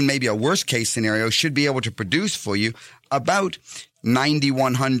normal or even maybe a worst case scenario, should be able to produce for you about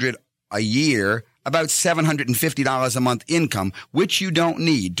 $9,100 a year, about $750 a month income, which you don't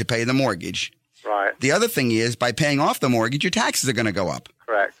need to pay the mortgage. Right. The other thing is, by paying off the mortgage, your taxes are going to go up.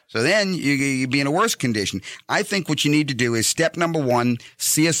 Correct. So then you'd be in a worse condition. I think what you need to do is step number 1,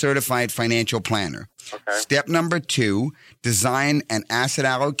 see a certified financial planner. Okay. Step number 2, design an asset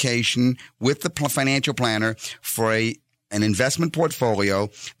allocation with the financial planner for an investment portfolio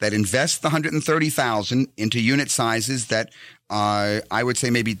that invests the $130,000 into unit sizes that I would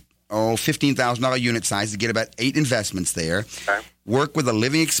say maybe $15,000 unit size to get about 8 investments there. Okay. Work with a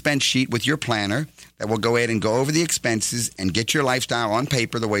living expense sheet with your planner that will go ahead and go over the expenses and get your lifestyle on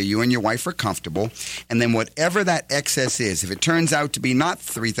paper the way you and your wife are comfortable. And then whatever that excess is, if it turns out to be not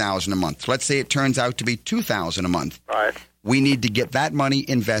 $3,000 a month, let's say it turns out to be $2,000 a month. Right. We need to get that money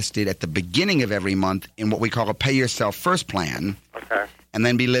invested at the beginning of every month in what we call a pay yourself first plan. Okay. And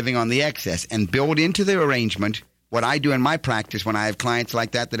then be living on the excess and build into the arrangement. What I do in my practice when I have clients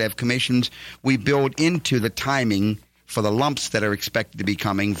like that have commissions, we build into the timing for the lumps that are expected to be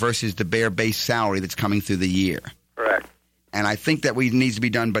coming versus the bare base salary that's coming through the year. Correct. And I think that needs to be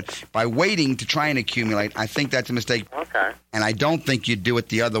done, but by waiting to try and accumulate, I think that's a mistake. Okay. And I don't think you'd do it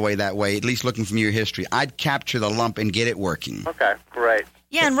the other way that way, at least looking from your history. I'd capture the lump and get it working. Okay, great.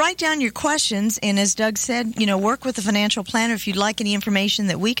 Yeah, and write down your questions. And as Doug said, work with a financial planner. If you'd like any information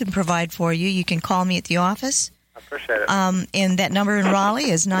that we can provide for you, you can call me at the office. I appreciate it. And that number in Raleigh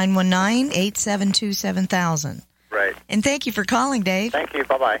is 919-872-7000. Right. And thank you for calling, Dave. Thank you.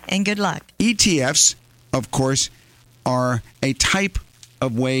 Bye-bye. And good luck. ETFs, of course, are a type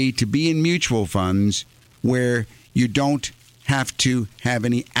of way to be in mutual funds where you don't have to have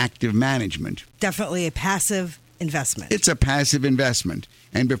any active management. Definitely a passive investment. It's a passive investment.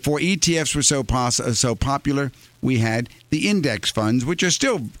 And before ETFs were so popular, we had the index funds, which are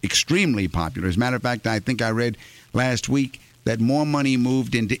still extremely popular. As a matter of fact, I think I read last week that more money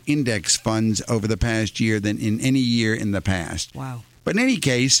moved into index funds over the past year than in any year in the past. Wow. But in any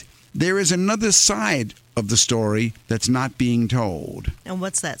case, there is another side of the story that's not being told. And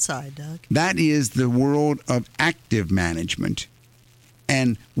what's that side, Doug? That is the world of active management.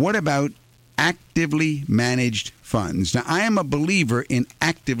 And what about actively managed funds? Now, I am a believer in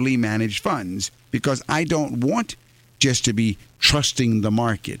actively managed funds because I don't want just to be trusting the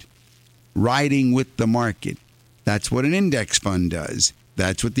market, riding with the market. That's what an index fund does.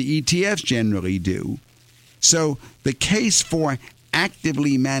 That's what the ETFs generally do. So the case for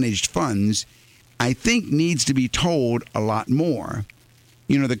actively managed funds, I think, needs to be told a lot more.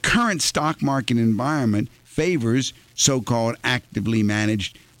 The current stock market environment favors so-called actively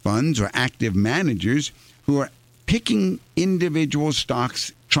managed funds or active managers who are picking individual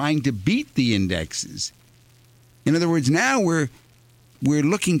stocks trying to beat the indexes. In other words, now we're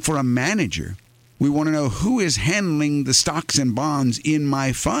looking for a manager. We want to know who is handling the stocks and bonds in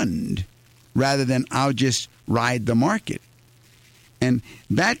my fund rather than I'll just ride the market. And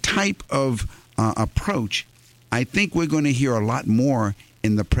that type of approach, I think we're going to hear a lot more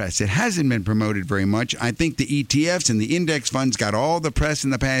in the press. It hasn't been promoted very much. I think the ETFs and the index funds got all the press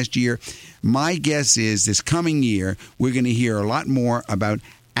in the past year. My guess is this coming year, we're going to hear a lot more about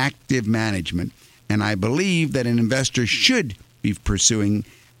active management. And I believe that an investor should be pursuing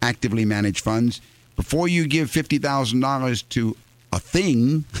actively managed funds. Before you give $50,000 to a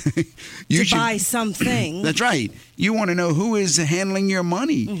thing, you should buy something. That's right. You want to know who is handling your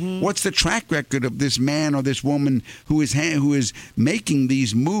money. Mm-hmm. What's the track record of this man or this woman who is making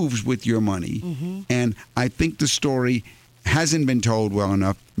these moves with your money? Mm-hmm. And I think the story hasn't been told well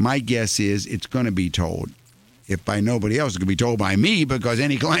enough. My guess is it's going to be told. If by nobody else, it's going to be told by me because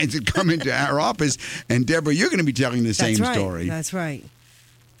any clients that come into our office, and Deborah, you're going to be telling the same story. That's right.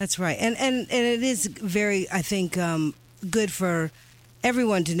 That's right. And it is very, I think, good for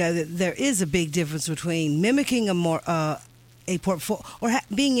everyone to know that there is a big difference between mimicking a portfolio or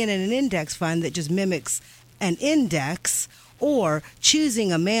being in an index fund that just mimics an index, or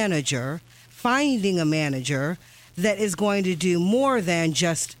choosing a manager, finding a manager that is going to do more than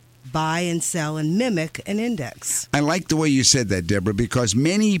just buy and sell and mimic an index. I like the way you said that, Deborah, because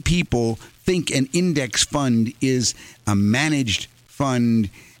many people think an index fund is a managed fund,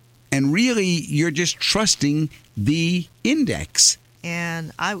 and really you're just trusting the index.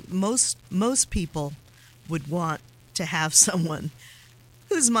 And most people would want to have someone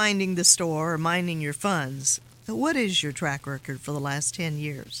who's minding the store or minding your funds. What is your track record for the last 10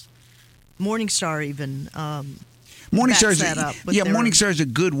 years? Morningstar even Morningstar is a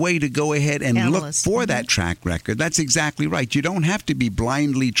good way to go ahead and analysts. Look for that track record. That's exactly right. You don't have to be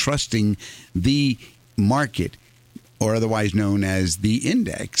blindly trusting the market, or otherwise known as the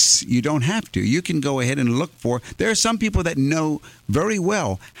index. You don't have to. You can go ahead and look for. There are some people that know very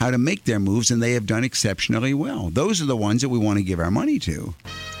well how to make their moves, and they have done exceptionally well. Those are the ones that we want to give our money to.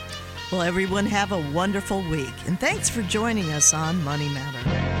 Well, everyone have a wonderful week, and thanks for joining us on Money Matter.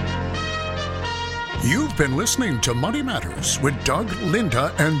 You've been listening to Money Matters with Doug,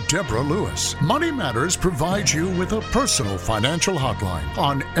 Linda, and Deborah Lewis. Money Matters provides you with a personal financial hotline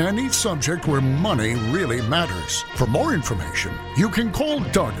on any subject where money really matters. For more information, you can call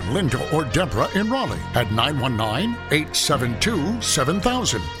Doug, Linda, or Deborah in Raleigh at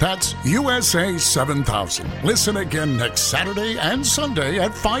 919-872-7000. That's USA 7000. Listen again next Saturday and Sunday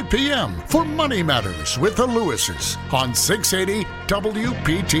at 5 p.m. for Money Matters with the Lewises on 680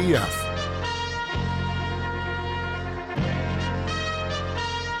 WPTF.